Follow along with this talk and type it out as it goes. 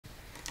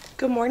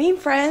Good morning,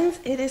 friends.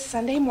 It is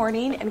Sunday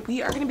morning and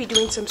we are going to be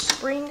doing some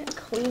spring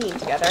cleaning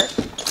together.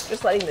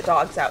 Just letting the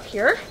dogs out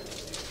here.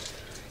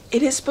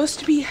 It is supposed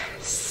to be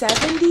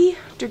 70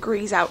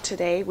 degrees out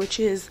today,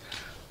 which is,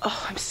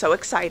 oh, I'm so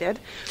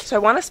excited. So I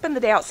want to spend the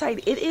day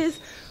outside. It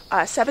is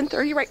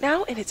 7:30 right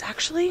now and it's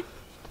actually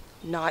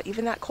not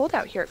even that cold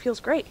out here. It feels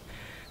great.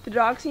 The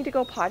dogs need to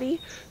go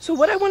potty. So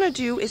what I want to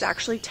do is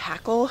actually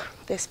tackle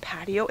this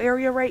patio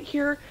area right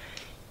here.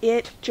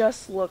 It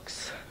just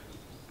looks...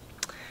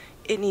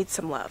 it needs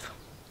some love.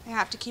 I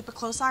have to keep a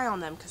close eye on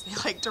them because they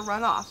like to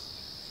run off.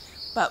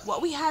 But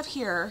what we have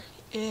here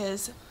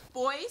is,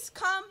 boys,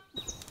 come.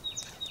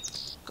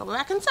 Go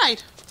back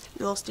inside, you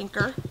little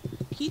stinker.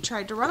 He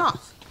tried to run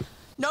off.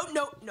 No,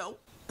 no, no.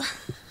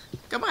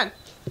 Come on.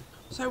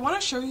 So I want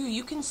to show you,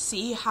 you can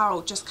see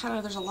how just kind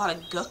of there's a lot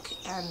of gook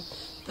and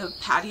the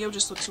patio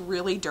just looks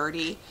really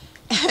dirty.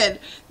 And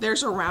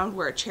there's a round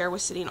where a chair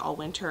was sitting all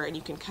winter and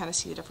you can kind of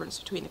see the difference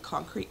between the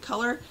concrete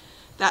color.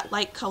 That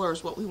light color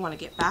is what we want to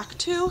get back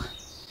to.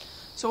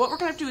 So what we're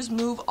going to have to do is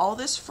move all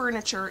this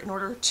furniture in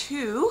order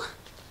to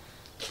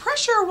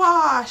pressure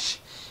wash.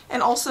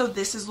 And also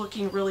this is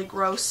looking really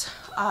gross.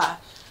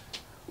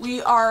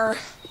 We are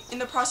in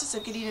the process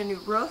of getting a new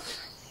roof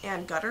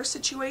and gutter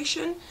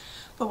situation.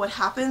 But what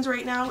happens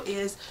right now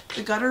is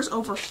the gutters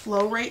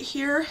overflow right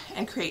here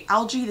and create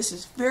algae. This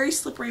is very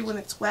slippery when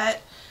it's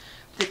wet.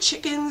 The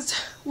chickens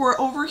were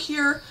over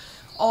here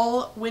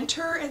all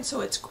winter and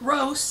so it's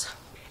gross.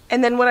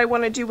 And then what I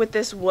want to do with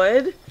this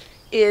wood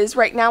is,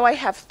 right now I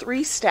have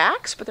 3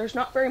 stacks, but there's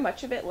not very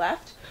much of it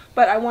left.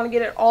 But I want to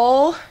get it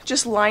all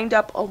just lined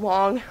up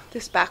along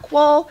this back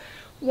wall.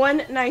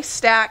 One nice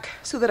stack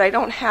so that I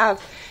don't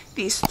have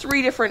these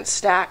 3 different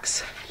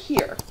stacks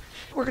here.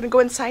 We're going to go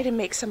inside and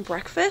make some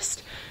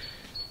breakfast.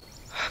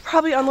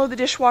 Probably unload the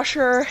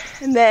dishwasher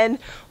and then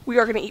we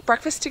are going to eat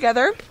breakfast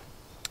together.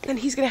 Then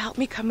he's going to help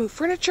me come move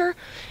furniture.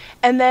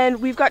 And then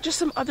we've got just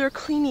some other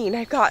cleaning.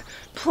 I've got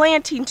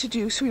planting to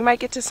do, so we might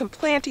get to some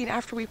planting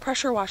after we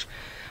pressure wash.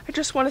 I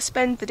just want to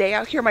spend the day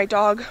out here. My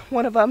dog,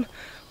 one of them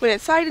went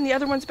inside and the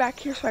other one's back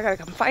here, so I gotta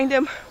come find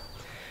him.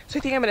 So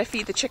I think I'm gonna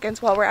feed the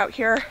chickens while we're out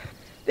here.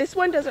 This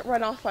one doesn't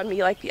run off on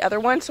me like the other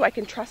one, so I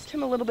can trust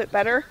him a little bit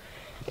better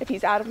if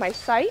he's out of my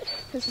sight.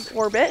 This is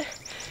Orbit.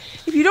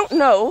 If you don't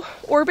know,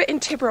 Orbit and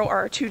Tibro are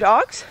our 2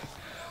 dogs.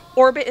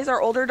 Orbit is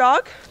our older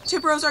dog,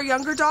 Tibro's our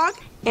younger dog,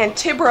 and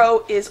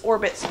Tibro is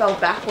Orbit spelled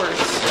backwards.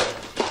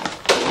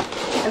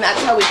 And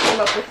that's how we came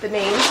up with the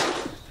name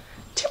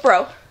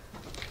Tibro.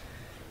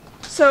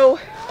 So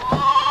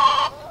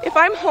if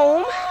I'm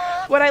home,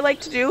 what I like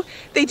to do,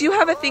 they do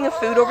have a thing of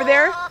food over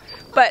there,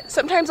 but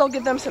sometimes I'll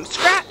give them some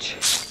scratch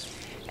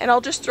and I'll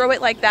just throw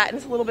it like that and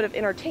it's a little bit of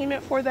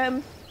entertainment for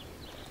them.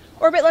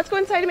 Orbit, let's go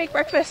inside and make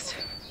breakfast.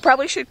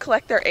 Probably should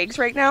collect their eggs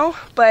right now,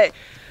 but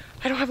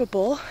I don't have a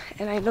bowl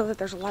and I know that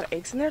there's a lot of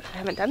eggs in there. I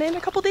haven't done it in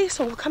a couple days,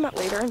 so we'll come out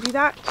later and do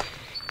that.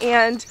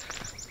 And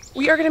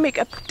we are gonna make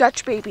a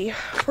Dutch baby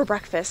for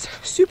breakfast.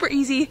 Super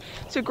easy.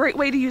 It's a great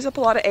way to use up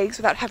a lot of eggs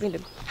without having to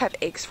have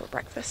eggs for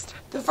breakfast.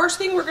 The first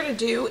thing we're gonna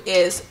do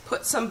is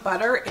put some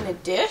butter in a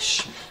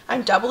dish.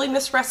 I'm doubling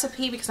this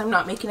recipe because I'm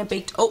not making a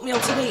baked oatmeal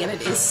today and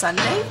it is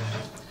Sunday.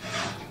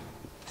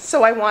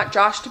 So I want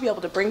Josh to be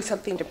able to bring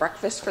something to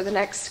breakfast for the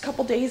next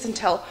couple days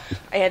until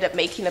I end up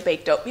making a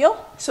baked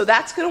oatmeal. So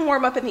that's gonna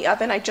warm up in the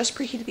oven. I just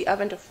preheated the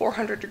oven to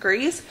 400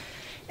 degrees.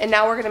 And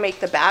now we're gonna make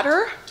the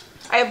batter.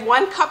 I have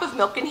 1 cup of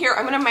milk in here.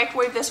 I'm gonna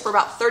microwave this for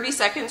about 30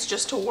 seconds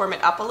just to warm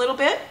it up a little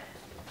bit.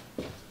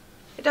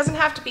 It doesn't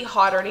have to be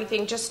hot or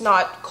anything, just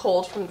not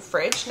cold from the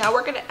fridge. Now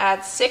we're gonna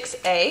add 6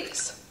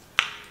 eggs.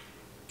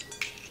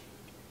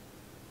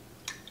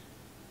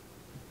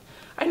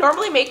 I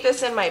normally make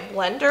this in my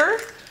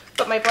blender,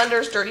 but my blender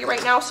is dirty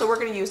right now, so we're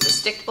going to use the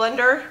stick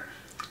blender.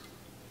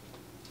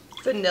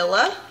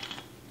 Vanilla,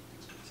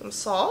 some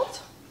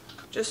salt,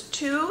 just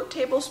 2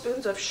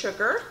 tablespoons of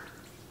sugar,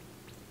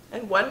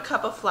 and 1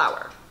 cup of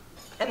flour.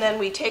 And then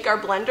we take our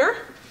blender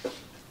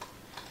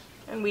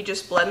and we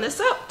just blend this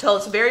up till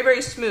it's very,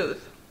 very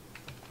smooth.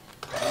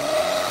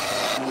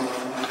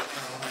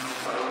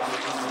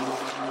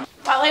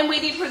 While I'm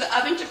waiting for the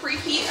oven to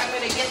preheat, I'm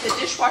going to get the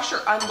dishwasher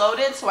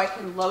unloaded so I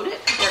can load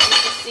it. There is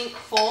a sink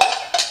full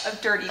of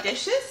dirty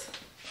dishes.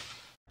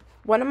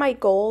 One of my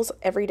goals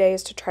every day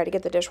is to try to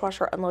get the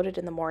dishwasher unloaded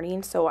in the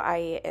morning so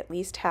I at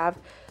least have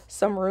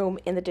some room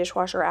in the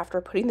dishwasher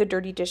after putting the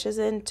dirty dishes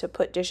in to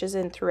put dishes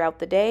in throughout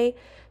the day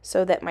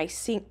so that my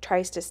sink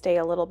tries to stay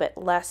a little bit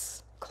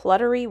less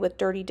cluttery with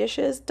dirty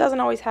dishes. Doesn't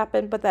always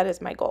happen, but that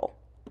is my goal.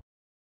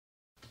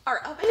 Our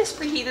oven is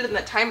preheated in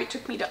the time it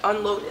took me to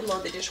unload and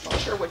load the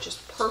dishwasher, which is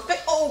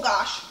perfect. Oh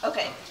gosh,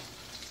 okay.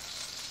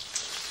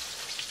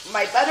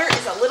 My butter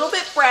is a little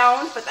bit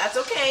brown, but that's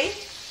okay.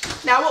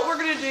 Now what we're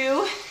gonna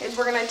do is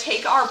we're gonna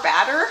take our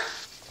batter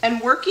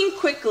and working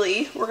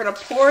quickly, we're gonna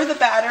pour the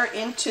batter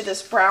into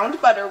this browned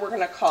butter, we're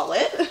gonna call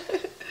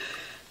it.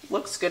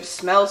 Looks good,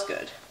 smells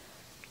good.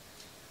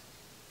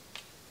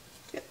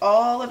 Get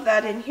all of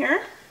that in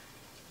here.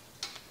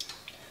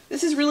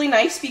 This is really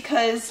nice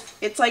because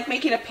it's like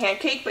making a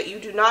pancake, but you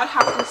do not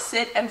have to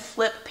sit and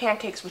flip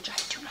pancakes, which I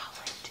do not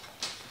like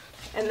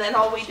doing. And then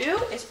all we do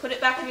is put it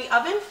back in the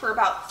oven for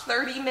about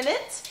 30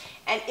 minutes.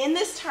 And in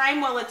this time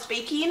while it's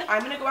baking,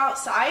 I'm gonna go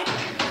outside.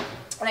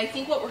 And I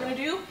think what we're gonna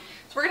do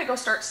is we're gonna go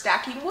start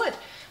stacking wood.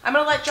 I'm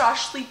gonna let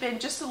Josh sleep in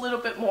just a little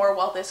bit more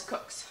while this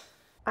cooks.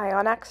 I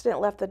on accident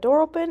left the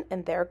door open,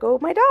 and there go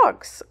my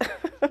dogs.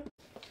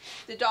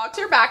 The dogs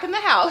are back in the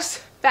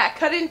house. That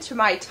cut into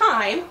my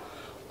time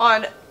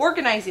on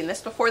organizing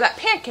this before that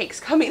pancake's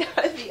coming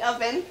out of the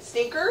oven.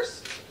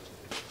 Stinkers.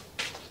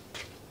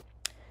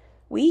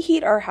 We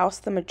heat our house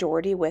the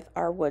majority with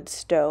our wood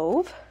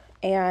stove,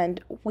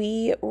 and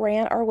we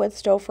ran our wood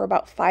stove for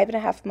about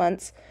 5.5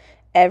 months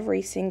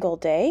every single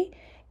day.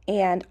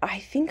 And I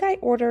think I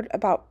ordered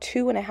about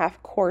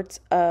 2.5 quarts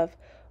of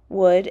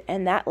wood,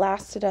 and that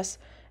lasted us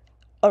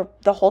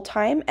the whole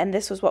time, and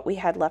this was what we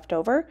had left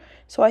over.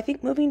 So I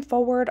think moving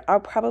forward, I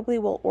probably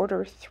will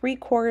order 3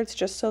 quarts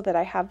just so that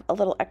I have a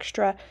little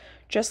extra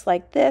just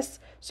like this,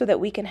 so that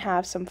we can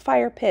have some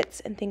fire pits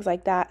and things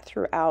like that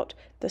throughout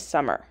the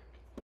summer.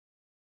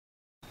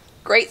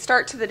 Great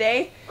start to the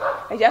day.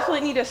 I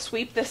definitely need to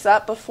sweep this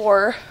up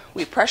before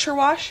we pressure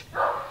wash.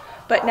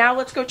 But now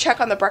let's go check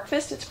on the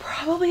breakfast. It's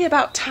probably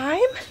about time.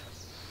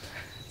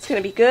 It's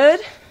gonna be good.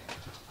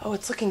 Oh,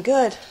 it's looking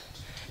good.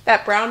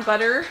 That brown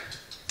butter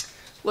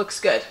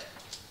looks good.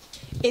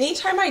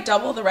 Anytime I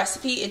double the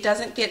recipe, it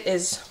doesn't get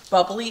as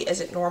bubbly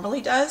as it normally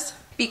does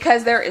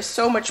because there is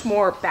so much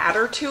more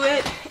batter to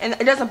it, and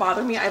it doesn't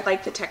bother me. I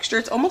like the texture.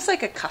 It's almost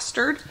like a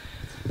custard,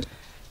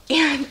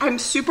 and I'm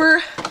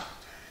super,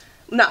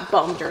 not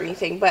bummed or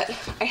anything, but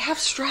I have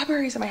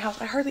strawberries in my house.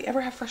 I hardly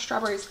ever have fresh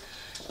strawberries.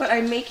 But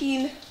I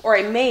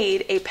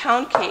made a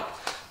pound cake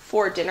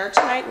for dinner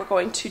tonight. We're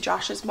going to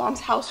Josh's mom's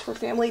house for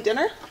family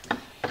dinner.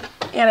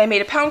 And I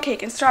made a pound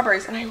cake and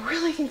strawberries, and I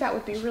really think that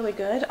would be really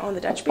good on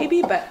the Dutch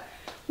baby, but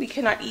we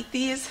cannot eat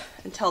these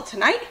until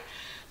tonight.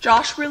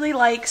 Josh really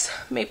likes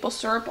maple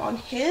syrup on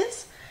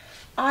his.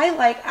 I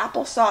like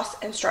applesauce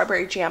and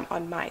strawberry jam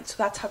on mine, so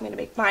that's how I'm gonna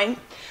make mine.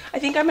 I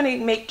think I'm gonna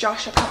make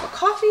Josh a cup of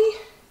coffee,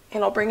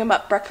 and I'll bring him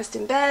up breakfast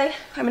in bed.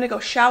 I'm gonna go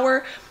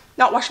shower,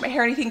 not wash my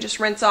hair or anything, just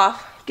rinse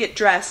off, get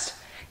dressed,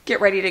 get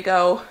ready to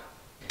go.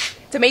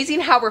 It's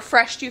amazing how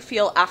refreshed you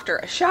feel after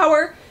a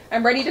shower.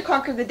 I'm ready to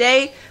conquer the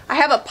day. I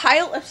have a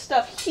pile of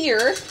stuff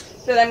here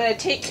that I'm gonna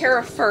take care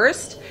of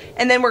first,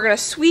 and then we're gonna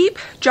sweep.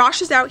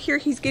 Josh is out here,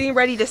 he's getting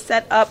ready to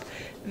set up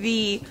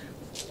the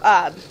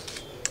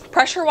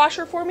pressure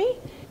washer for me.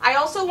 I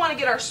also wanna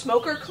get our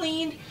smoker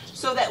cleaned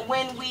so that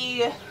when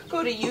we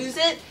go to use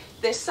it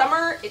this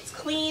summer, it's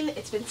clean.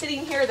 It's been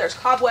sitting here, there's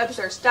cobwebs,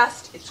 there's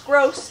dust, it's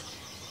gross,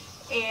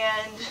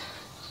 and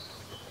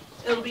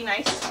it'll be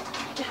nice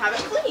to have it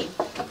clean.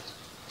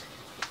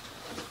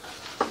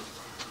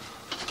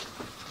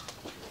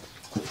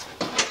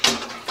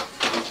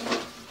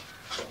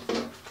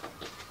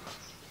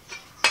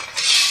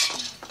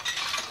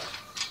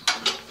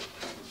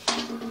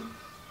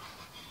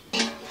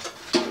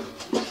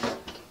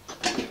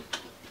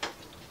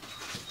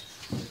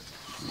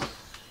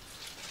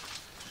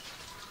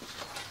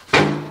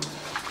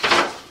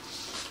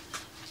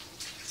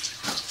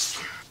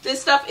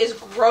 This stuff is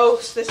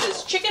gross. This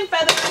is chicken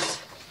feathers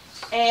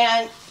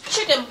and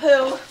chicken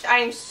poo. I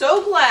am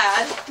so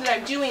glad that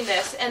I'm doing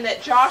this and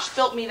that Josh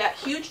built me that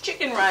huge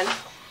chicken run,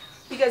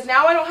 because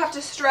now I don't have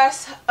to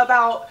stress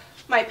about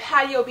my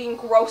patio being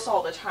gross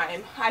all the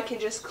time. I can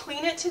just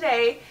clean it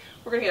today.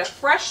 We're gonna get a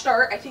fresh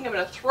start. I think I'm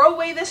gonna throw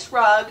away this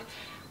rug.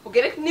 We'll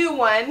get a new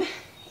one,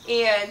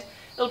 and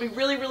it'll be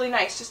really, really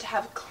nice just to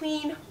have a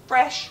clean,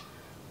 fresh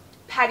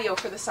patio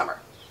for the summer.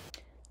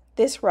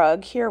 This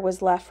rug here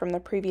was left from the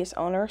previous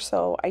owner,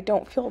 so I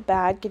don't feel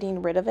bad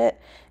getting rid of it.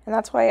 And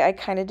that's why I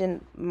kind of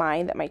didn't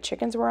mind that my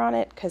chickens were on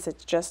it, because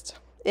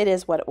it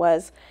is what it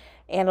was.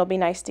 And it'll be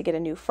nice to get a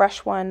new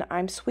fresh one.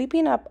 I'm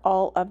sweeping up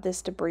all of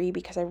this debris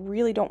because I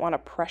really don't want to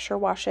pressure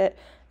wash it.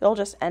 It'll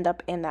just end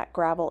up in that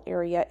gravel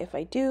area if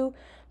I do.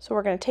 So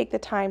we're going to take the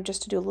time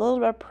just to do a little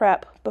bit of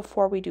prep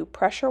before we do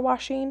pressure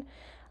washing.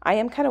 I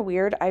am kind of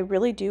weird. I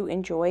really do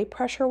enjoy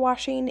pressure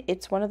washing.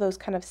 It's one of those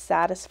kind of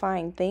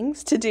satisfying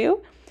things to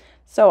do.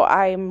 So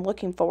I'm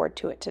looking forward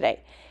to it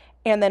today.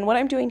 And then what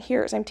I'm doing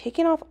here is I'm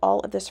taking off all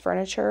of this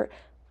furniture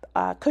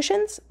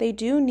cushions. They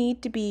do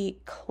need to be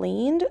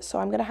cleaned, so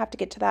I'm going to have to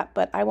get to that,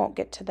 but I won't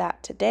get to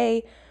that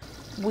today.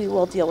 We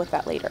will deal with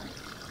that later.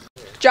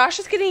 Josh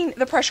is getting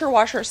the pressure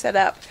washer set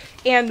up,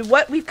 and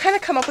what we've kind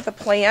of come up with a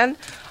plan.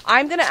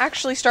 I'm going to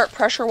actually start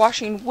pressure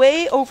washing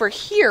way over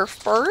here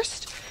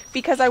first,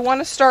 because I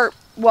want to start,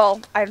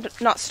 well,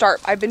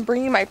 I've been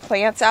bringing my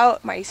plants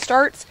out, my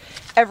starts,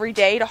 every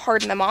day to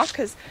harden them off,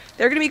 because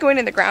they're going to be going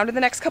in the ground in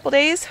the next couple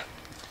days.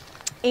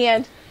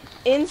 And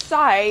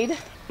inside,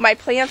 my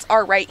plants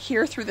are right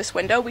here through this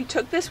window. We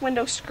took this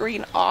window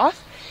screen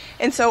off,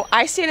 and so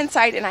I stand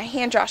inside and I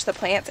hand Josh the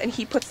plants, and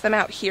he puts them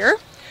out here.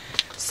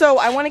 So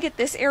I want to get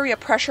this area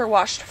pressure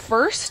washed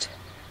first,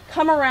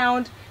 come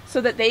around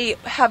so that they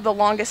have the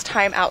longest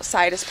time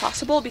outside as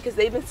possible, because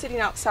they've been sitting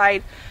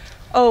outside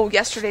oh,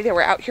 yesterday they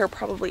were out here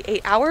probably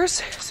 8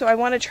 hours. So I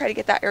want to try to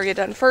get that area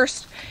done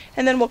first,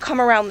 and then we'll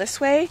come around this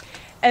way.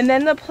 And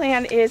then the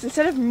plan is,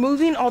 instead of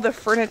moving all the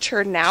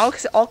furniture now,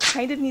 because it all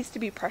kind of needs to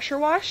be pressure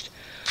washed,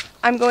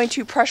 I'm going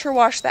to pressure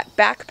wash that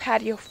back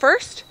patio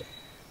first.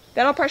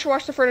 Then I'll pressure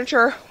wash the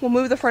furniture. We'll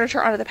move the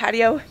furniture onto the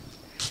patio,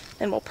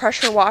 and we'll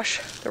pressure wash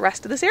the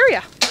rest of this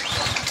area.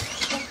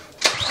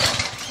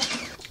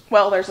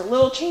 Well, there's a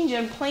little change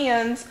in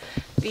plans.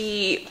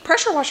 The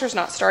pressure washer is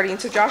not starting,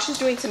 so Josh is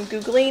doing some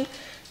Googling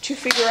to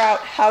figure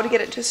out how to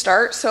get it to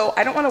start. So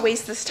I don't want to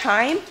waste this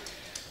time.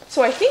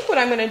 So I think what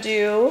I'm going to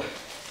do,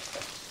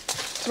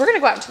 we're going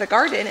to go out into the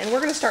garden and we're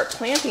going to start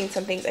planting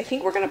some things. I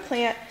think we're going to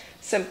plant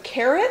some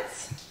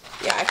carrots.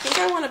 Yeah, I think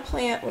I want to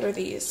plant, what are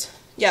these?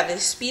 Yeah, the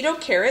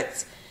Speedo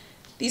carrots.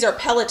 These are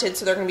pelleted,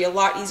 so they're going to be a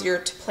lot easier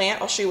to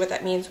plant. I'll show you what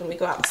that means when we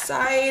go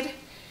outside.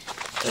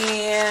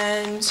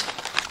 And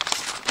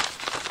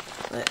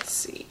let's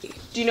see.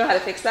 Do you know how to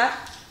fix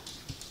that?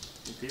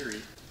 In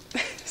theory.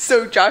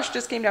 So Josh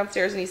just came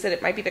downstairs and he said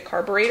it might be the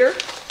carburetor.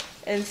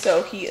 And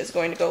so he is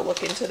going to go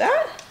look into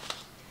that.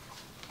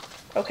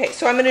 Okay,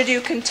 so I'm going to do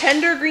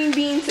contender green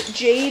beans,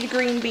 jade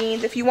green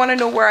beans. If you want to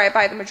know where I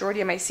buy the majority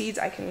of my seeds,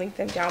 I can link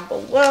them down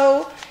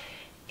below.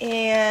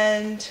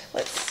 And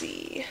let's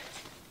see.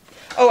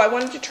 Oh, I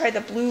wanted to try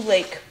the Blue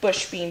Lake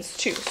bush beans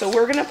too. So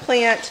we're going to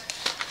plant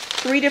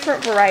 3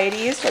 different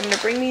varieties. So I'm going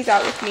to bring these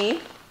out with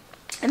me.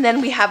 And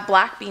then we have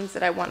black beans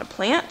that I want to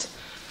plant.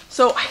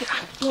 So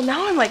well,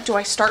 now I'm like, do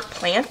I start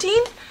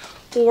planting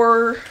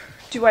or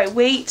do I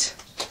wait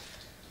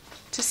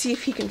to see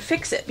if he can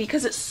fix it?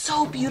 Because it's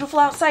so beautiful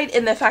outside,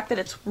 and the fact that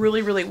it's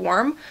really, really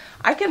warm.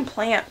 I can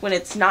plant when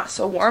it's not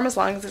so warm as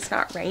long as it's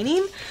not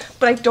raining,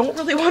 but I don't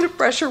really want to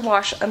pressure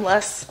wash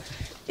unless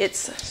it's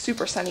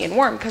super sunny and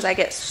warm because I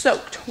get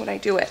soaked when I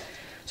do it.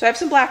 So I have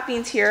some black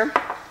beans here.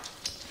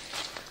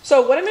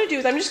 So what I'm going to do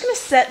is I'm just going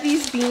to set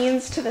these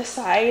beans to the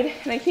side,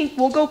 and I think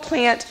we'll go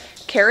plant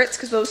carrots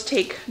because those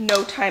take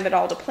no time at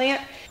all to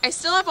plant. I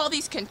still have all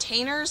these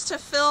containers to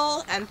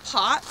fill and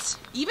pots.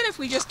 Even if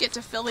we just get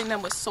to filling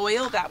them with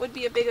soil, that would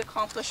be a big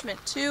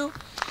accomplishment too.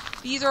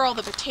 These are all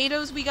the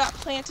potatoes we got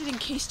planted in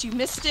case you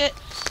missed it.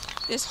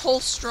 This whole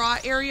straw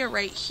area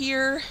right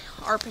here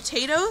are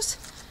potatoes.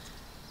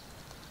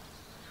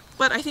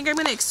 But I think I'm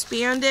going to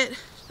expand it.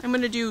 I'm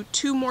going to do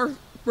 2 more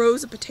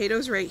rows of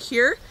potatoes right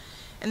here.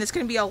 And it's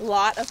going to be a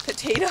lot of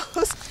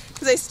potatoes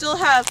because I still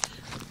have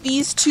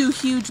these 2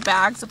 huge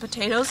bags of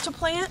potatoes to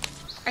plant.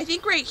 I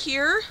think right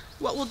here,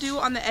 what we'll do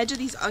on the edge of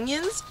these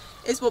onions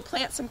is we'll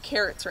plant some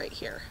carrots right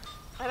here.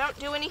 I don't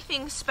do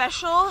anything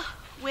special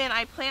when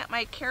I plant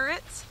my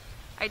carrots.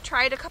 I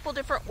tried a couple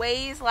different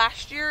ways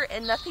last year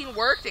and nothing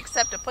worked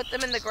except to put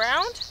them in the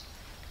ground.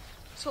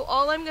 So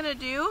all I'm gonna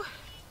do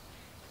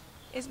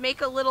is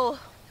make a little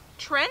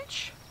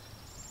trench.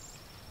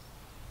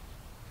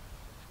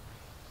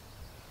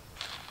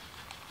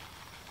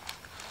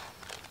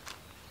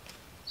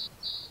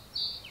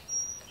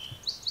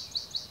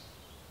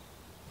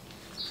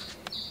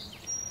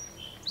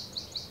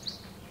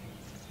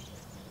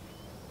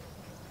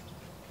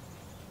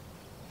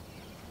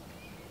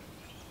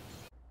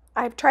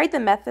 I've tried the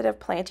method of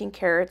planting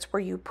carrots where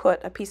you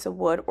put a piece of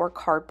wood or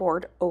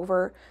cardboard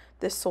over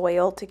the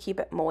soil to keep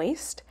it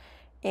moist,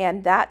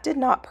 and that did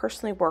not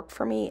personally work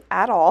for me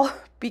at all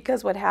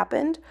because what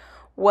happened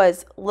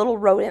was little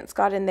rodents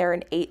got in there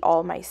and ate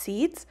all my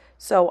seeds.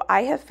 So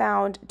I have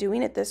found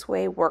doing it this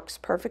way works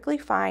perfectly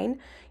fine.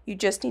 You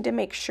just need to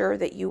make sure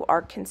that you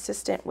are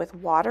consistent with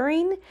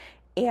watering,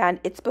 and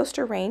it's supposed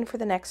to rain for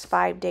the next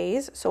 5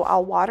 days, so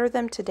I'll water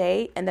them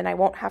today and then I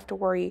won't have to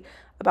worry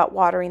about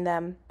watering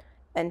them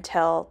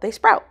until they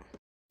sprout.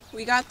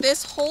 We got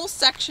this whole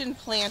section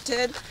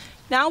planted.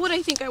 Now what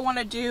I think I want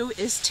to do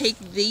is take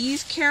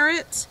these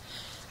carrots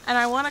and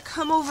I want to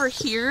come over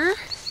here,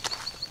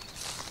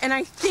 and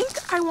I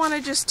think I want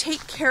to just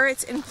take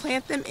carrots and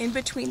plant them in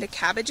between the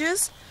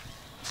cabbages.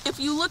 If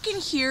you look in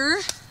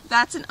here,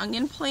 that's an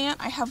onion plant.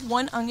 I have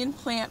 1 onion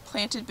plant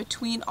planted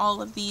between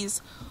all of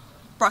these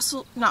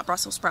not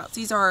Brussels sprouts.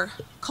 These are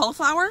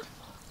cauliflower.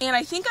 And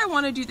I think I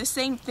want to do the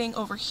same thing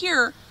over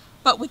here,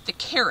 but with the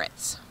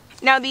carrots.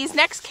 Now these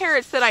next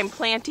carrots that I'm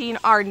planting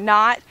are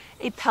not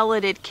a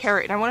pelleted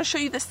carrot, and I want to show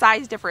you the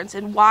size difference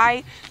and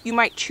why you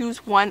might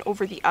choose one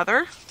over the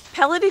other.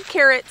 Pelleted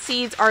carrot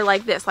seeds are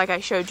like this, like I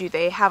showed you.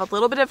 They have a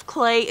little bit of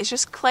clay, it's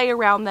just clay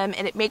around them,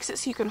 and it makes it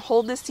so you can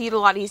hold the seed a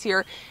lot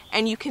easier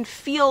and you can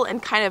feel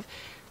and kind of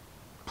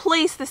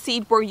place the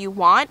seed where you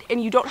want,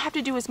 and you don't have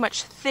to do as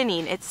much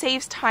thinning. It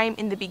saves time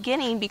in the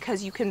beginning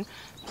because you can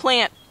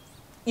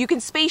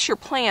space your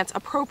plants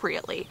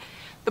appropriately.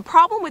 The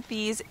problem with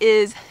these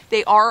is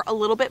they are a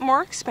little bit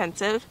more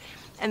expensive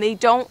and they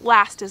don't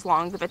last as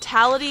long. The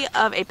vitality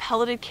of a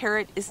pelleted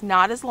carrot is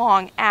not as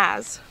long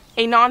as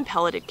a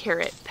non-pelleted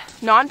carrot.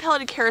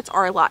 Non-pelleted carrots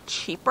are a lot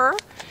cheaper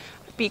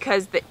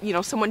because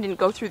someone didn't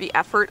go through the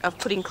effort of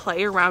putting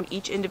clay around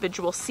each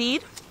individual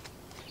seed.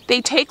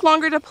 They take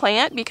longer to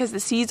plant because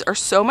the seeds are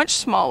so much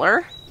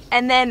smaller.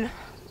 And then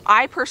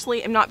I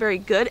personally am not very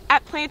good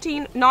at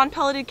planting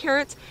non-pelleted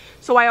carrots,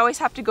 so I always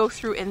have to go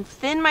through and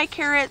thin my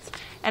carrots,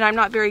 and I'm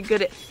not very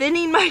good at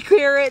thinning my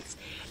carrots,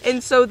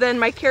 and so then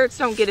my carrots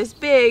don't get as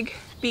big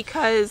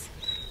because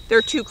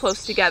they're too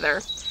close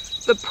together.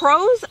 The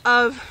pros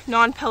of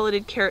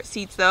non-pelleted carrot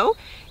seeds though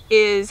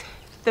is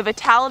the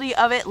vitality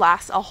of it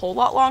lasts a whole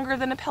lot longer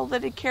than a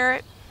pelleted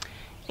carrot,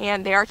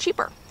 and they are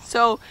cheaper.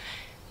 So,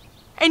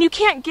 and you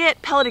can't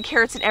get pelleted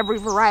carrots in every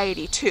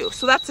variety too,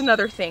 so that's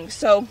another thing.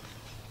 So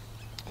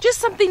just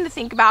something to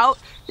think about,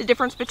 the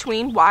difference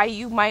between why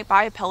you might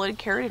buy a pelleted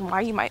carrot and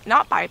why you might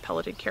not buy a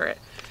pelleted carrot.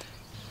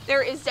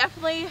 There is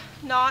definitely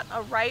not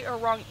a right or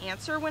wrong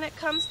answer when it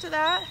comes to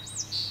that.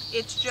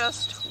 It's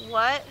just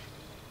what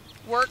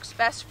works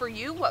best for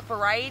you, what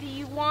variety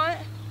you want,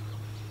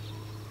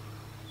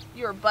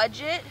 your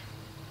budget,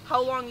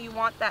 how long you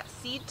want that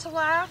seed to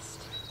last.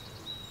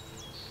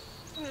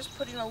 I'm just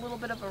putting a little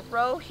bit of a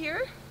row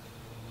here.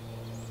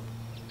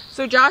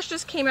 So Josh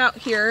just came out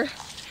here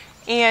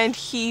and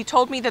he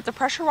told me that the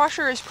pressure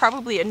washer is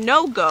probably a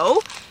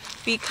no-go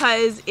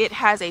because it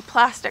has a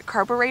plastic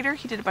carburetor.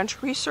 He did a bunch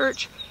of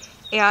research,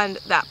 and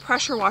that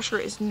pressure washer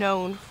is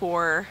known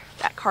for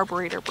that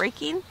carburetor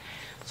breaking.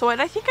 So what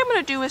I think I'm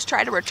going to do is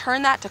try to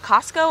return that to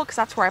Costco, because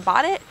that's where I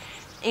bought it.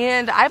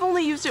 And I've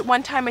only used it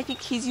one time. I think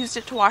he's used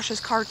it to wash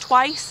his car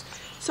twice.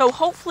 So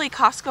hopefully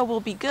Costco will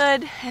be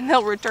good and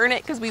they'll return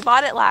it, because we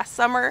bought it last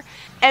summer.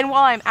 And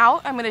while I'm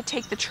out, I'm going to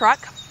take the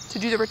truck to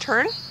do the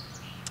return.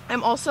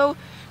 I'm also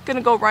going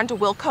to go run to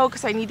Wilco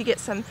because I need to get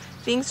some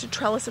things to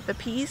trellis up the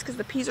peas, because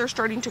the peas are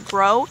starting to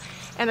grow.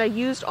 And I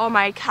used all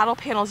my cattle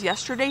panels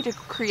yesterday to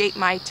create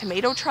my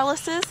tomato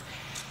trellises.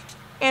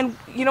 And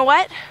you know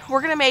what?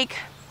 We're going to make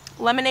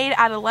lemonade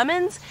out of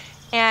lemons.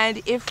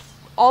 And if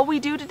all we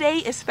do today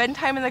is spend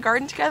time in the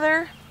garden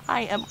together,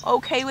 I am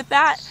okay with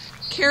that.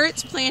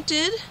 Carrots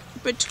planted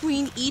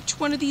between each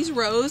one of these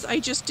rows. I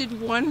just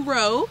did one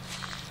row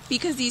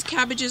because these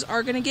cabbages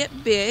are going to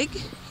get big,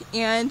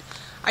 and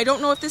I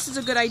don't know if this is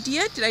a good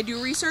idea. Did I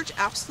do research?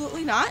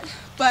 Absolutely not.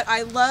 But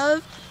I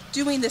love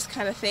doing this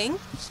kind of thing.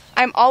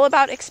 I'm all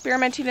about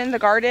experimenting in the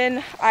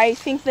garden. I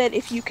think that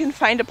if you can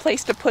find a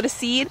place to put a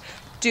seed,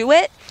 do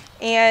it.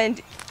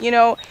 And you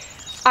know,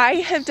 I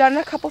have done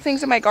a couple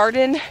things in my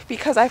garden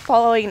because I'm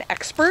following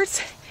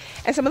experts,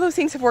 and some of those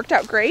things have worked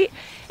out great,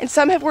 and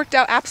some have worked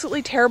out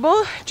absolutely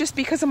terrible just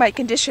because of my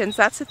conditions.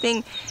 That's the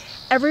thing.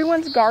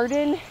 Everyone's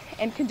garden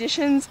and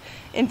conditions,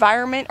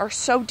 environment are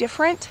so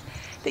different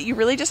that you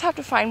really just have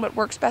to find what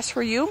works best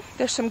for you.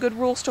 There's some good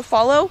rules to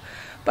follow,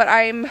 but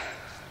I'm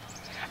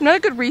not a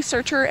good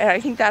researcher, and I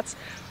think that's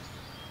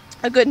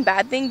a good and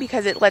bad thing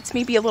because it lets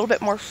me be a little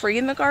bit more free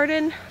in the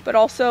garden, but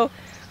also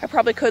I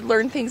probably could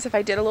learn things if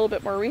I did a little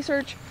bit more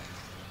research.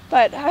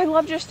 But I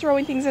love just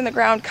throwing things in the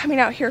ground, coming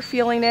out here,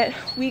 feeling it.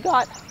 We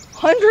got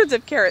hundreds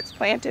of carrots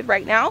planted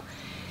right now,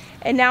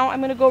 and now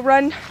I'm gonna go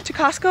run to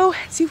Costco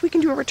and see if we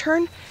can do a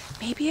return.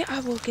 Maybe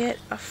I will get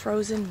a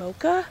frozen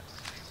mocha,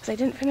 because I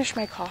didn't finish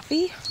my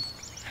coffee.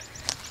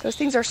 Those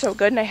things are so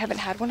good, and I haven't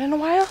had one in a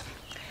while.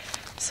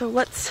 So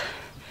let's...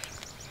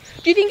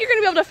 Do you think you're going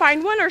to be able to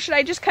find one, or should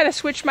I just kind of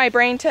switch my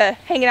brain to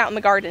hanging out in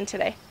the garden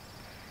today?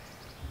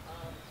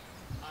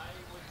 I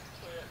would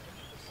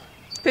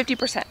put it 50%.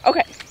 50%.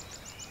 Okay.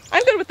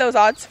 I'm good with those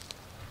odds.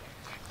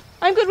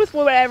 I'm good with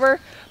whatever.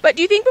 But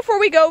do you think before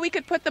we go we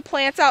could put the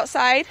plants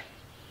outside?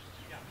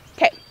 Yeah.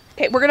 Okay.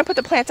 Okay, we're going to put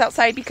the plants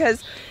outside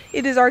because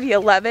it is already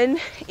 11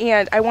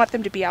 and I want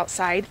them to be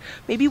outside.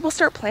 Maybe we'll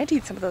start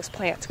planting some of those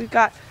plants. We've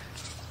got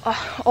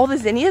all the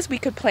zinnias we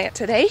could plant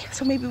today,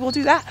 so maybe we'll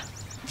do that.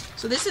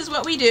 So this is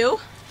what we do.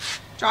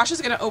 Josh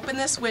is going to open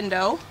this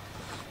window.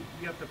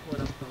 You have to pull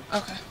it up though.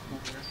 Okay.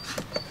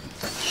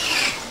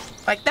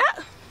 Like that.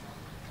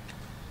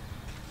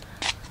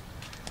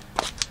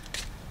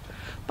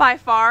 By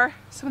far,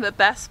 some of the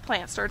best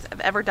plant starts I've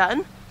ever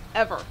done.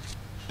 Ever.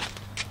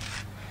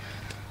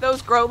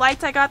 Those grow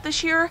lights I got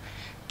this year,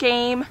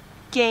 game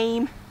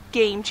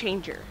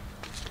changer.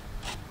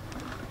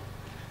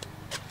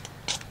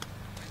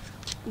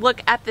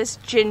 Look at this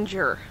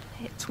ginger.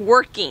 It's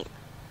working.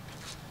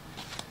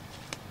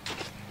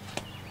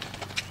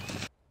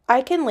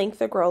 I can link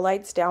the grow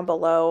lights down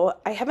below.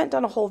 I haven't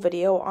done a whole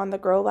video on the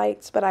grow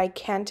lights, but I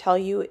can tell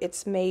you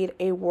it's made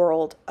a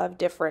world of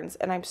difference,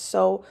 and I'm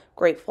so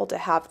grateful to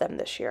have them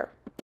this year.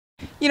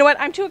 You know what?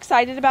 I'm too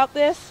excited about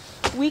this.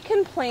 We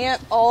can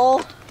plant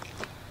all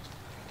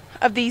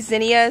of these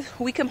zinnias.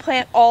 We can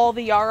plant all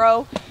the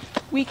yarrow.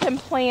 We can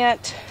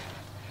plant,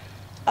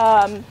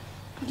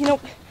 you know,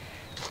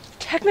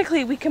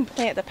 technically we can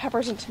plant the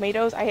peppers and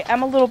tomatoes. I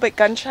am a little bit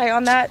gun shy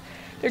on that.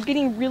 They're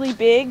getting really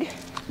big.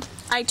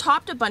 I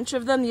topped a bunch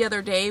of them the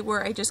other day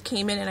where I just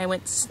came in and I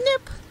went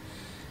snip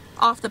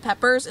off the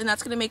peppers, and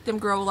that's going to make them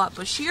grow a lot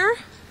bushier.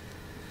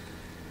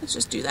 Let's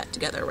just do that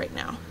together right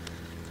now.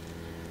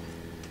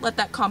 Let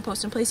that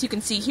compost in place. You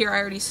can see here I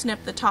already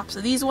snipped the tops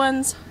of these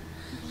ones.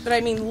 But I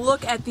mean,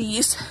 look at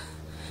these.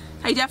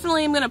 I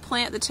definitely am going to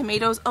plant the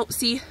tomatoes. Oh,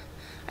 see,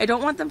 I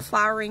don't want them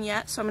flowering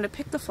yet, so I'm going to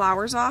pick the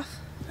flowers off.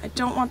 I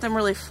don't want them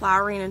really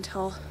flowering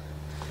until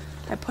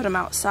I put them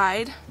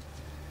outside.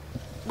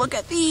 Look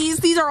at these.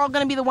 These are all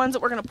going to be the ones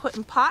that we're going to put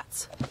in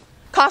pots.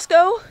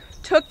 Costco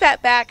took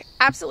that back.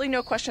 Absolutely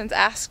no questions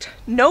asked.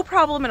 No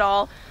problem at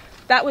all.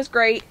 That was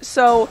great.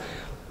 So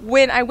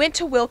when I went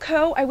to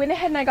Wilco, I went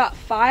ahead and I got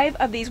 5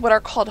 of these what are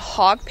called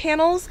hog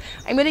panels.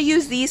 I'm going to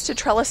use these to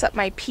trellis up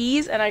my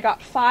peas, and I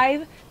got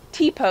 5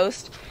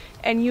 T-posts.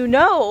 And you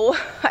know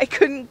I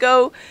couldn't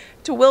go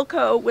to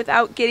Wilco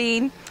without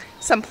getting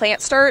some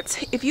plant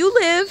starts. If you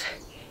live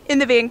in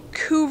the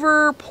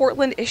Vancouver,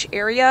 Portland-ish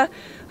area,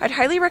 I'd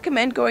highly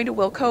recommend going to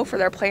Wilco for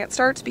their plant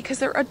starts because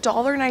they're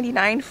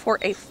 $1.99 for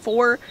a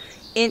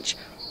 4-inch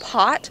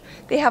pot.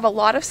 They have a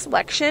lot of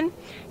selection,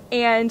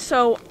 and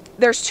so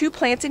there's 2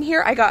 plants in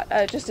here. I got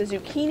just a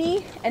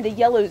zucchini and a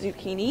yellow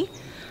zucchini.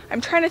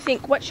 I'm trying to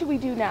think, what should we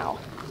do now?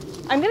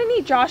 I'm gonna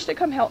need Josh to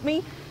come help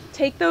me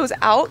take those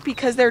out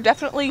because they're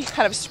definitely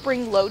kind of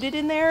spring loaded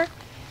in there,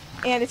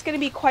 and it's gonna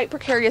be quite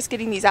precarious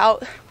getting these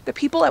out. The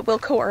people at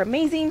Wilco are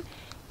amazing.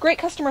 Great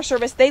customer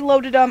service. They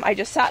loaded them. I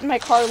just sat in my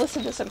car,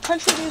 listened to some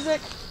country music,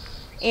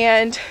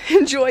 and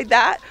enjoyed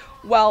that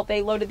while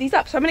they loaded these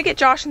up. So I'm gonna get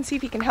Josh and see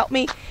if he can help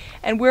me,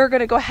 and we're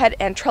gonna go ahead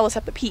and trellis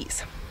up the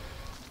peas.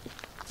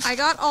 I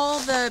got all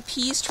the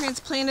peas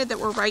transplanted that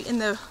were right in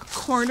the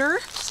corner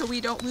so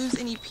we don't lose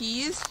any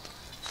peas.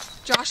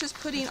 Josh is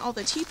putting all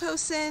the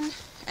T-posts in,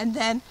 and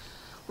then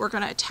we're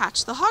gonna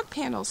attach the hog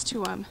panels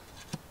to them.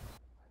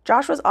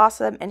 Josh was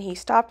awesome, and he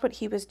stopped what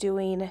he was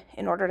doing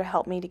in order to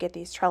help me to get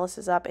these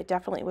trellises up. It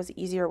definitely was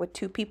easier with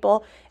 2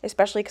 people,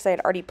 especially because I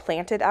had already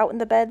planted out in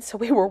the bed, so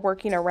we were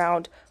working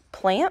around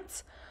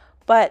plants.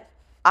 But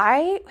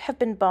I have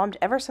been bummed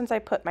ever since I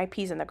put my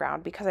peas in the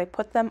ground because I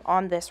put them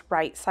on this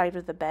right side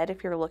of the bed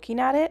if you're looking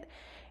at it.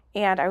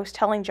 And I was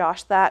telling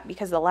Josh that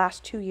because the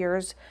last 2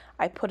 years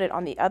I put it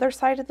on the other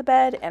side of the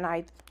bed, and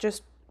I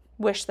just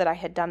wish that I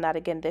had done that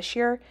again this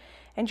year.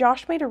 And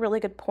Josh made a really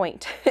good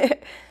point.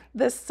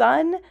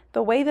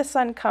 The way the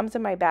sun comes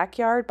in my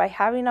backyard, by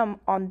having them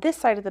on this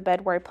side of the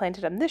bed where I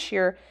planted them this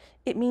year,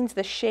 it means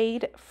the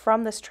shade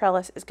from this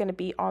trellis is going to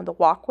be on the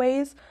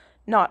walkways,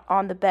 not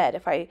on the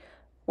bed.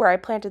 Where I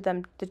planted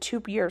them the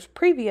 2 years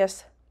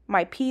previous,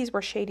 my peas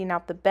were shading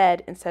out the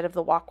bed instead of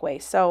the walkway.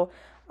 So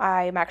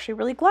I'm actually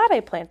really glad I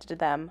planted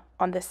them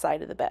on this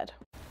side of the bed.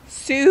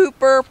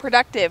 Super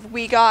productive.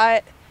 We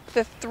got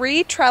the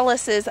 3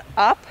 trellises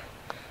up.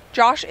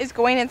 Josh is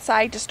going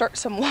inside to start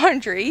some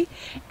laundry.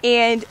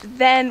 And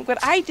then what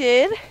I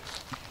did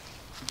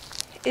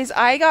is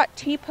I got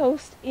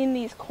T-posts in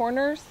these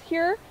corners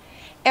here.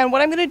 And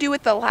what I'm going to do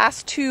with the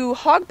last 2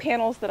 hog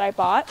panels that I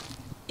bought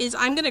is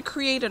I'm going to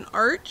create an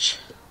arch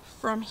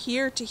from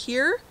here to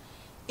here,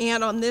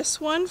 and on this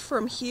one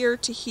from here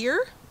to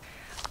here.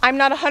 I'm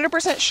not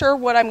 100% sure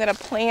what I'm going to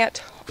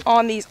plant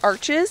on these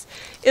arches.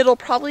 It'll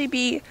probably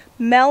be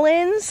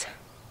melons,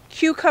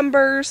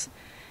 cucumbers,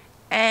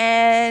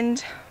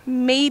 and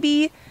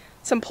maybe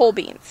some pole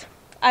beans.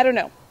 I don't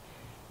know.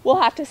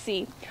 We'll have to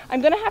see.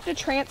 I'm going to have to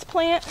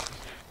transplant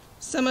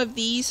some of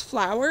these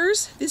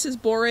flowers. This is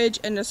borage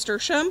and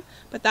nasturtium,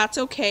 but that's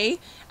okay.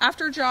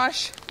 After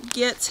Josh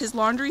gets his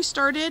laundry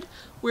started,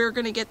 we're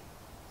going to get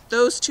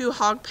those 2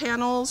 hog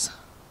panels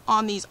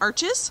on these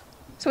arches.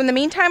 So in the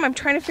meantime, I'm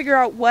trying to figure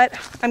out what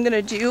I'm going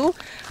to do.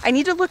 I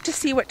need to look to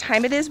see what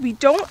time it is.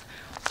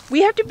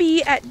 We have to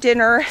be at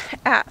dinner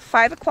at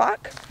 5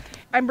 o'clock.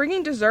 I'm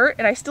bringing dessert,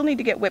 and I still need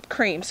to get whipped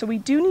cream, so we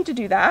do need to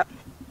do that.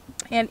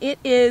 And it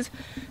is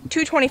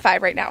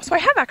 2:25 right now, so I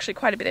have actually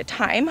quite a bit of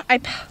time.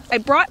 I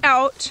brought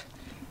out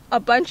a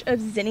bunch of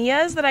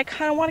zinnias that I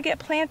kind of want to get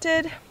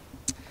planted.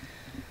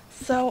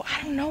 So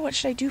I don't know, what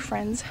should I do,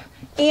 friends?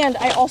 And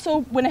I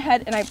also went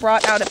ahead and I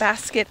brought out a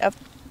basket of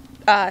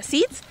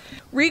seeds,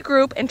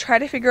 regroup, and try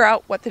to figure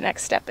out what the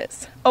next step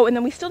is. Oh, and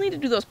then we still need to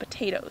do those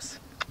potatoes.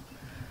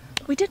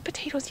 We did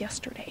potatoes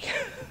yesterday.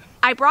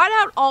 I brought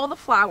out all the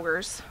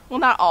flowers. Well,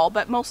 not all,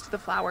 but most of the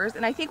flowers.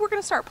 And I think we're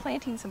going to start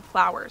planting some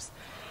flowers.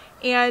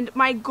 And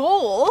my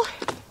goal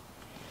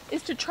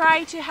is to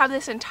try to have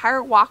this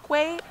entire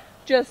walkway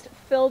just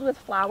filled with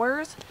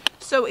flowers.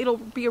 So it'll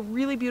be a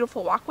really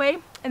beautiful walkway.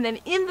 And then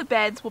in the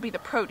beds will be the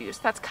produce.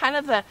 That's kind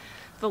of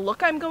the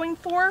look I'm going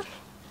for.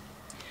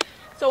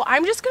 So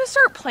I'm just going to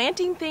start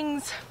planting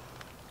things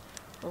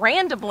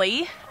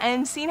randomly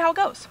and seeing how it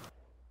goes.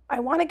 I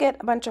want to get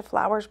a bunch of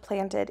flowers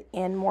planted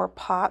in more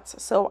pots,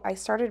 so I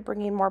started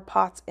bringing more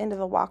pots into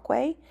the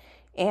walkway,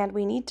 and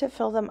we need to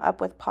fill them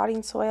up with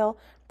potting soil.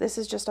 This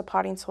is just a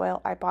potting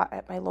soil I bought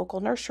at my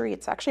local nursery.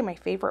 It's actually my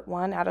favorite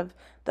one out of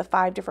the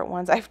 5 different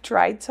ones I've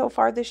tried so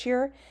far this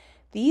year.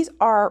 These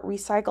are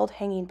recycled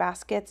hanging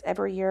baskets.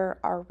 Every year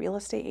our real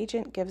estate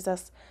agent gives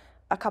us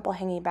a couple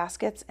hanging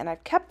baskets, and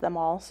I've kept them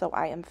all, so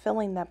I am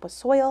filling them with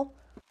soil.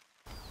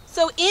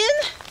 So in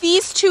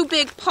these 2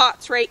 big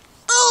pots, right?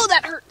 Oh,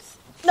 that hurts.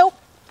 Nope,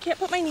 can't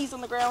put my knees on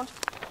the ground.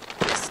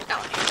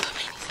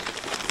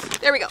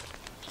 There we go.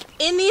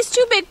 In these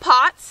 2 big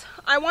pots,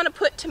 I want to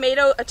put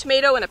a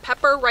tomato and a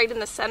pepper right in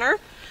the center.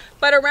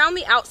 But around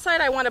the outside,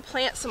 I want to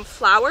plant some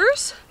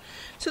flowers.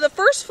 So the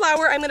first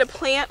flower I'm going to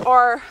plant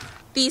are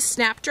these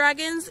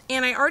snapdragons,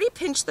 and I already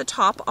pinched the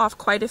top off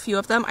quite a few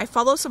of them. I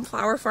follow some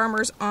flower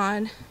farmers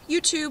on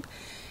YouTube,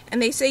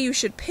 and they say you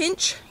should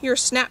pinch your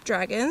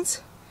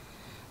snapdragons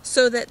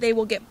so that they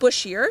will get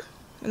bushier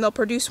and they'll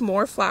produce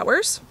more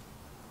flowers.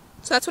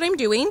 So that's what I'm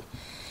doing.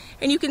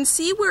 And you can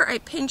see where I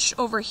pinch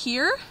over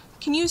here.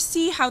 Can you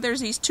see how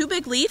there's these two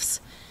big leaves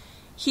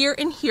here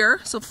and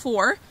here, so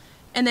 4,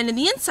 and then in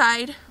the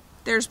inside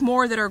there's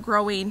more that are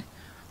growing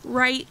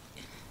right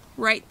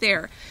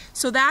there.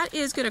 So that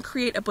is going to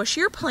create a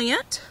bushier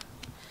plant.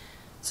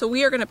 So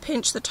we are going to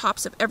pinch the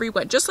tops of every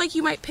one, just like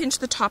you might pinch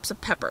the tops of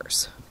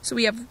peppers. So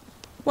we have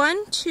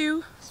 1,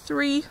 2,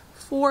 3,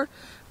 4,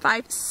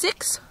 5,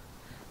 6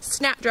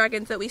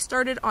 snapdragons that we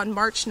started on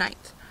March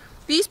 9th.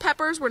 These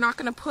peppers we're not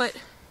going to put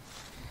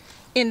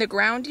in the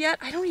ground yet.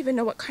 I don't even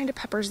know what kind of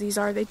peppers these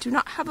are. They do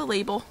not have a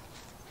label.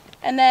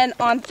 And then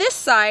on this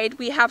side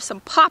we have some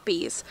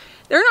poppies.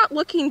 They're not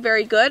looking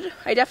very good.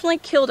 I definitely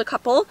killed a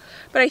couple,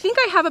 but I think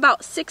I have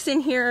about 6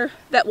 in here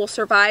that will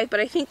survive, but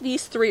I think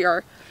these 3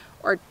 are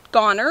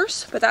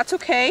goners, but that's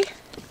okay.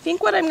 I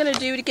think what I'm going to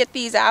do to get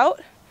these out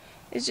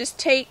is just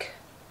take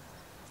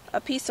a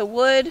piece of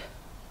wood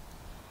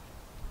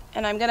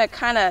and I'm going to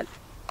kind of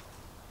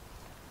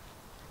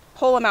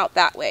pull them out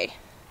that way.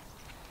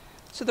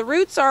 So the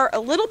roots are a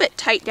little bit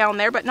tight down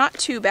there, but not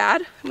too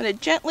bad. I'm going to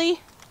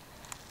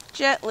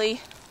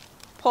gently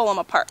pull them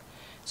apart.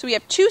 So we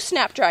have 2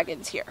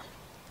 snapdragons here.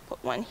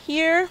 Put one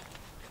here,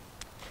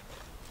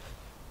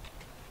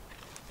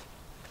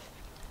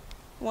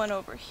 one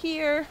over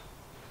here.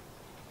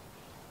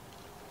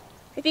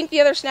 I think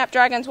the other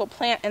snapdragons will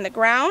plant in the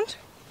ground.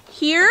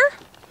 Here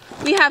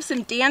we have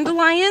some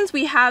dandelions.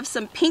 We have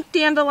some pink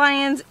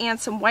dandelions and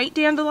some white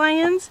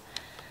dandelions.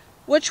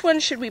 Which one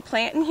should we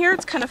plant in here?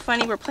 It's kind of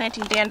funny we're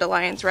planting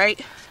dandelions, right?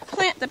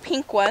 Plant the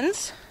pink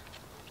ones.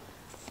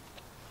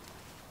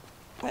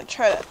 I'm going to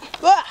try to...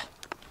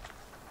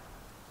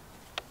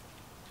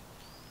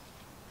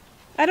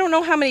 I don't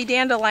know how many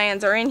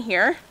dandelions are in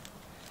here.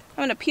 I'm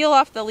going to peel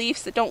off the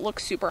leaves that don't look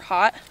super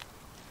hot.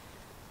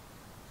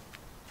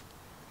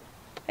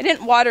 I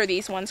didn't water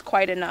these ones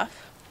quite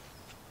enough.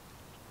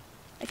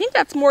 I think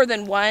that's more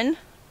than 1,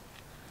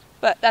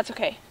 but that's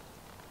okay.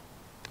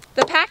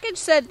 The package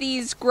said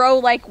these grow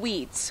like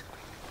weeds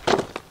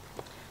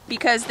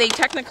because they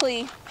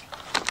technically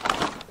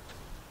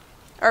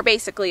are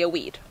basically a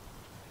weed.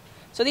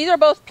 So these are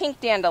both pink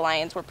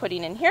dandelions we're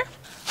putting in here.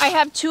 I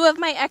have 2 of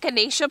my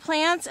echinacea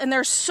plants and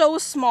they're so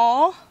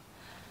small.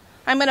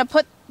 I'm going to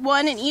put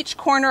one in each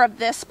corner of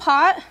this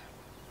pot.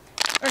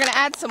 We're going to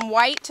add some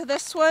white to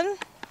this one.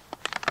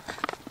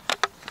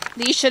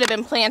 These should have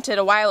been planted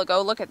a while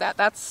ago. Look at that.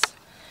 That's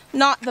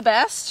not the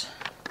best,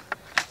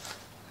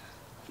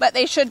 but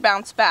they should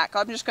bounce back.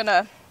 I'm just going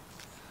to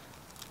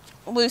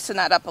loosen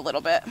that up a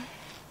little bit.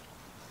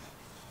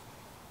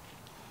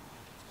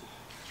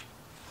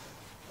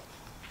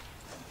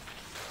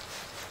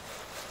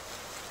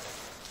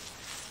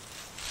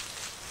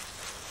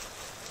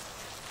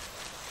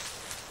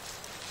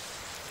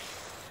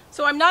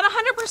 So I'm not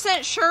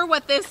 100% sure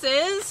what this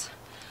is.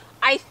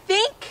 I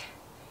think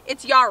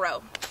it's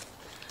yarrow,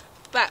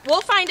 but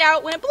we'll find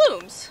out when it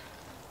blooms.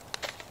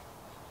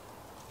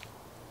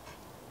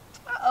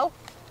 Uh-oh.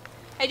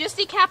 I just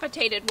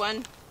decapitated one.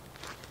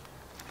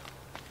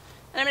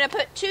 And I'm going to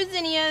put 2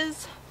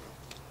 zinnias.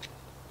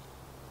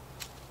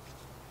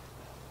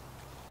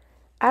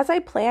 As I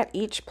plant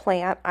each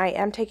plant, I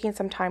am taking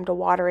some time to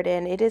water it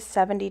in. It is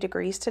 70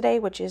 degrees today,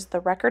 which is the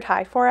record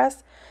high for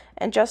us.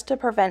 And just to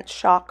prevent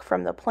shock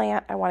from the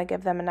plant, I want to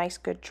give them a nice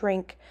good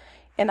drink.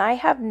 And I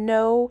have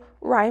no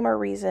rhyme or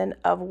reason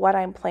of what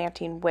I'm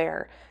planting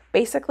where.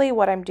 Basically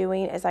what I'm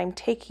doing is I'm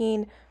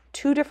taking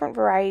 2 different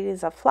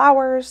varieties of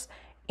flowers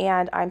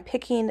and I'm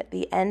picking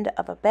the end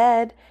of a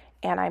bed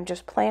and I'm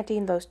just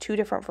planting those 2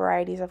 different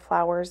varieties of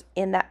flowers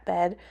in that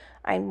bed.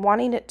 I'm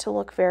wanting it to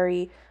look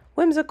very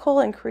whimsical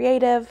and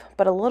creative,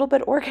 but a little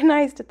bit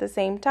organized at the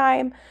same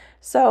time.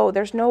 So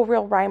there's no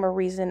real rhyme or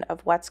reason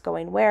of what's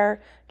going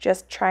where,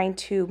 just trying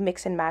to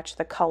mix and match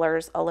the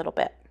colors a little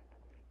bit.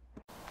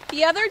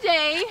 The other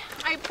day,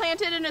 I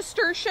planted a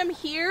nasturtium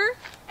here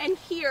and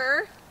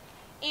here,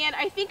 and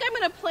I think I'm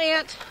going to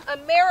plant a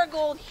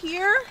marigold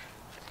here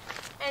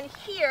and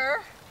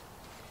here,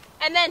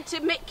 and then to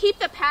keep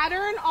the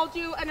pattern, I'll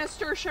do a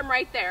nasturtium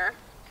right there.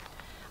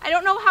 I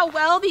don't know how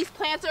well these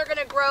plants are going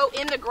to grow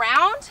in the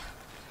ground,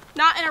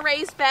 not in a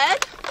raised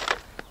bed,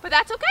 but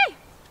that's okay.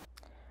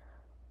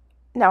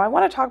 Now I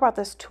want to talk about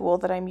this tool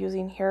that I'm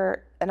using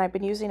here, and I've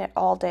been using it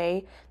all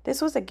day.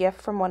 This was a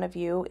gift from one of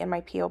you in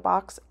my P.O.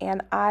 box,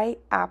 and I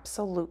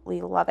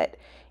absolutely love it.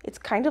 It's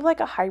kind of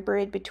like a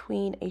hybrid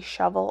between a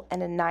shovel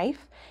and a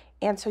knife,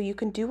 and so you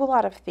can do a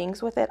lot of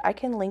things with it. I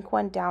can link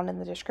one down in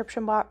the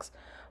description box,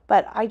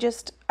 but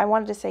I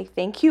wanted to say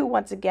thank you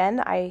once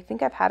again. I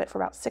think I've had it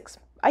for about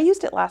I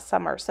used it last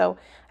summer, so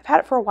I've had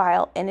it for a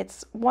while, and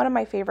it's one of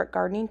my favorite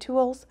gardening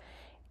tools.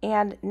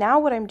 And now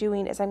what I'm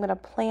doing is I'm going to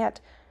plant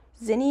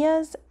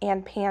zinnias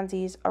and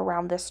pansies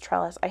around this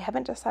trellis. I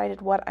haven't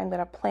decided what I'm going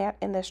to plant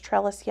in this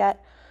trellis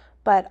yet,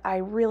 but I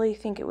really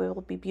think it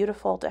will be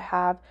beautiful to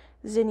have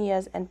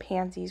zinnias and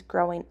pansies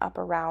growing up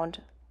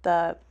around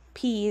the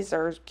peas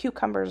or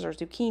cucumbers or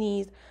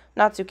zucchinis,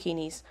 not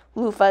zucchinis,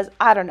 loofahs,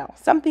 I don't know.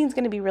 Something's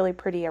going to be really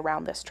pretty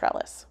around this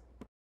trellis.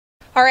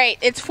 All right,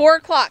 it's 4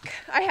 o'clock.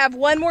 I have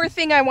one more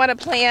thing I want to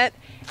plant,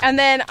 and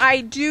then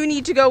I do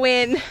need to go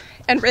in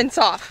and rinse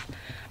off.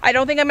 I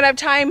don't think I'm gonna have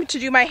time to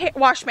do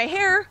wash my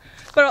hair,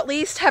 but at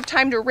least have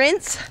time to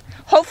rinse,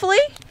 hopefully,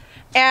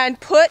 and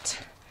put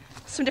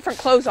some different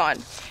clothes on.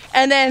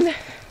 And then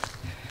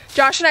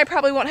Josh and I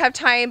probably won't have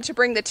time to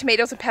bring the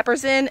tomatoes and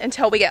peppers in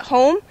until we get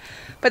home,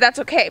 but that's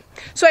okay.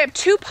 So I have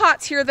 2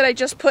 pots here that I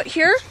just put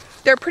here.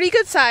 They're pretty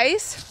good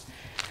size.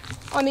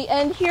 On the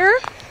end here,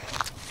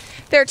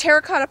 they're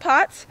terracotta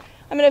pots.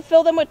 I'm gonna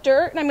fill them with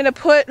dirt, and I'm gonna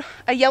put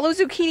a yellow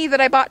zucchini that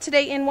I bought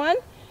today in one,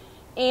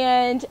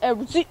 and a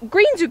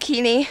green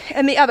zucchini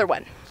in the other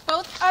one.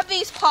 Both of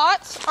these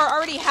pots are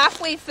already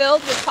halfway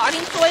filled with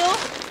potting soil,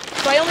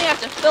 so I only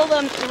have to fill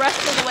them the rest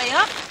of the way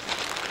up.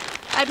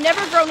 I've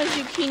never grown a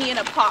zucchini in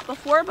a pot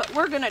before, but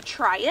we're gonna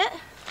try it.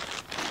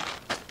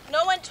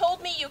 No one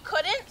told me you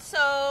couldn't,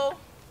 so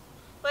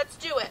let's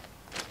do it.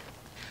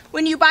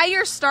 When you buy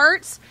your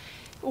starts,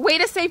 a way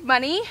to save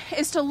money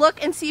is to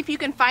look and see if you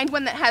can find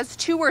one that has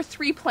 2 or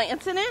 3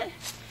 plants in it,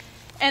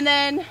 and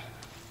then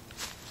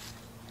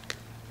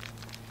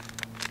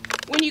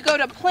when you go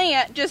to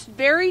plant, just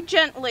very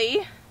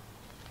gently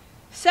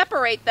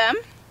separate them.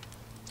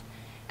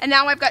 And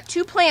now I've got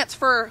 2 plants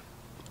for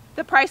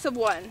the price of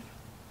 1.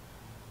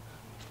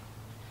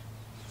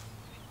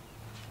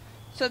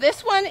 So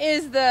this one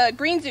is the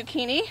green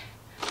zucchini.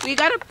 We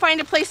got to find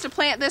a place to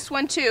plant this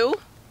one too.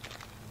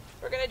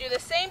 We're going to do the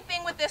same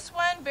thing with this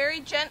one, very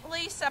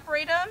gently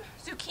separate them.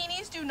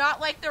 Zucchinis do not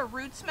like their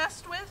roots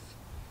messed with.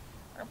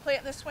 We're going to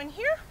plant this one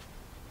here.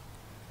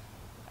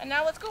 And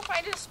now let's go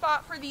find a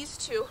spot for these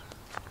 2.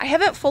 I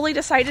haven't fully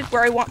decided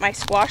where I want my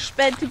squash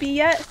bed to be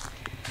yet.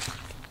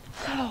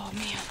 Oh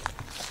man.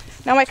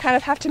 Now I kind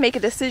of have to make a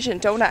decision,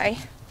 don't I?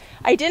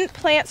 I didn't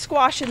plant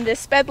squash in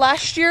this bed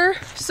last year,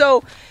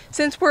 so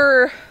since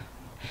we're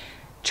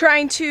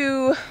trying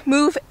to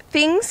move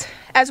things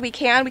as we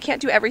can't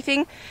do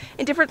everything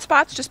in different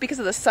spots just because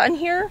of the sun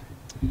here.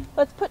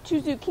 Let's put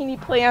 2 zucchini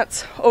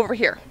plants over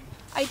here.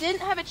 I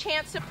didn't have a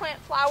chance to plant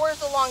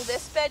flowers along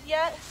this bed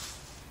yet.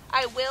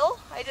 I will,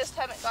 I just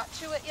haven't got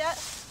to it yet.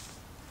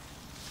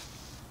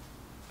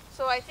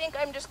 So I think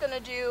I'm just gonna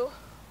do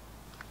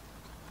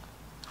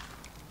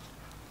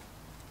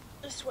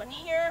this one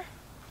here,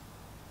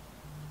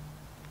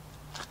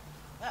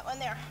 that one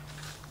there.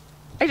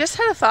 I just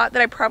had a thought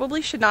that I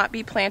probably should not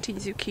be planting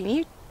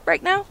zucchini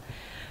right now,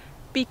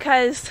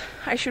 because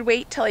I should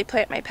wait till I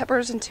plant my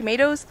peppers and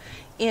tomatoes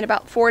in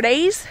about 4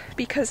 days,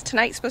 because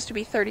tonight's supposed to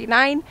be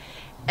 39,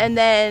 and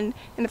then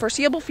in the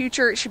foreseeable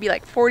future it should be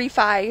like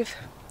 45,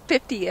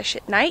 50-ish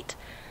at night.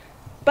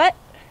 But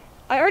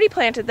I already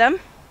planted them.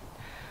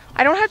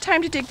 I don't have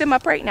time to dig them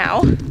up right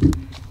now.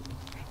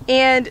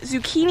 And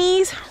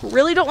zucchinis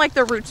really don't like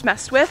their roots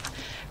messed with.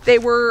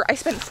 I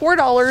spent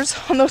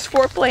 $4 on those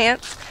 4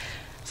 plants.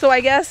 So I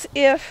guess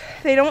if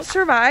they don't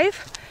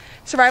survive,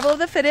 survival of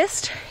the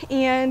fittest,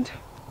 and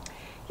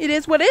it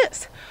is what it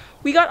is.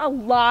 We got a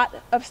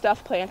lot of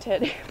stuff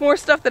planted. More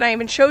stuff than I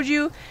even showed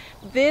you.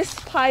 This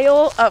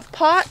pile of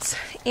pots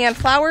and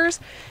flowers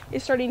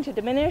is starting to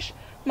diminish.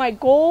 My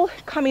goal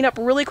coming up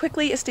really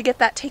quickly is to get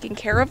that taken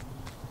care of,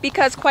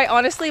 because quite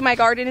honestly, my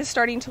garden is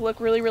starting to look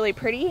really, really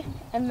pretty,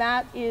 and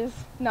that is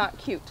not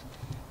cute.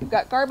 We've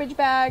got garbage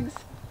bags,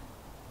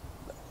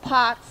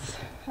 pots,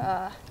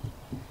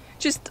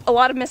 just a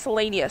lot of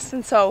miscellaneous,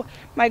 and so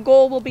my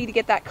goal will be to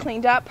get that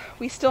cleaned up.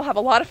 We still have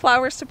a lot of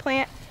flowers to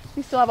plant.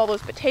 We still have all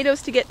those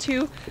potatoes to get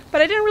to,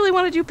 but I didn't really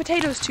want to do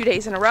potatoes 2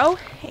 days in a row,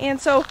 and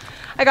so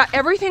I got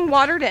everything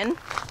watered in.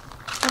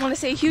 I want to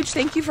say a huge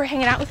thank you for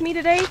hanging out with me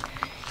today,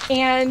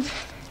 and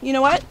you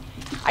know what?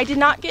 I did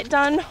not get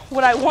done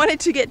what I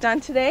wanted to get done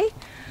today,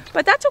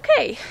 but that's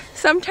okay.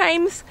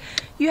 Sometimes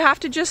you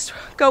have to just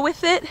go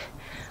with it.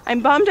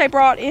 I'm bummed I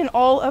brought in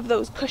all of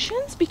those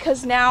cushions,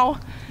 because now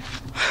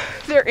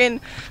they're in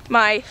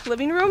my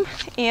living room,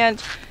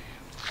 and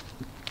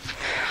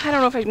I don't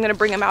know if I'm going to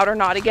bring them out or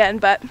not again,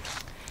 but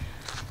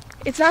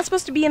it's not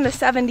supposed to be in the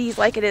 70s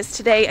like it is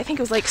today. I think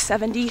it was like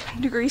 70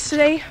 degrees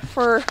today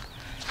for,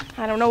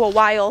 I don't know, a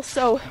while.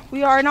 So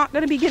we are not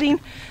going to be getting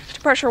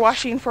to pressure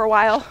washing for a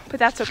while, but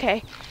that's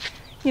okay.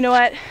 You know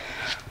what?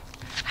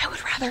 I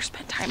would rather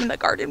spend time in the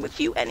garden with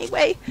you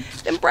anyway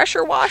than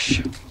pressure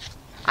wash.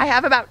 I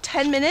have about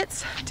 10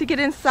 minutes to get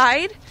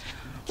inside,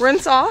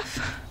 rinse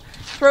off,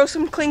 throw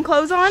some clean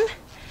clothes on.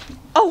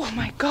 Oh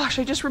my gosh,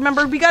 I just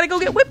remembered we got to go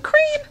get whipped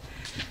cream.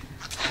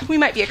 We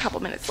might be a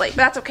couple minutes late, but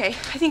that's okay.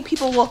 I think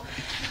people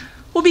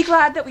will be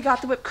glad that we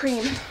got the whipped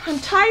cream. I'm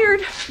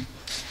tired.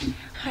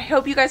 I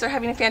hope you guys are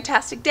having a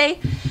fantastic day.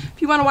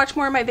 If you want to watch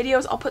more of my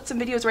videos, I'll put some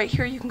videos right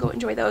here. You can go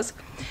enjoy those.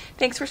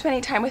 Thanks for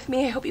spending time with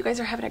me. I hope you guys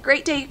are having a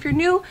great day. If you're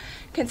new,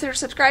 consider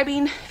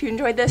subscribing. If you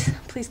enjoyed this,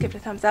 please give it a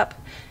thumbs up,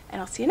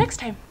 and I'll see you next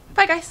time.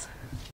 Bye, guys.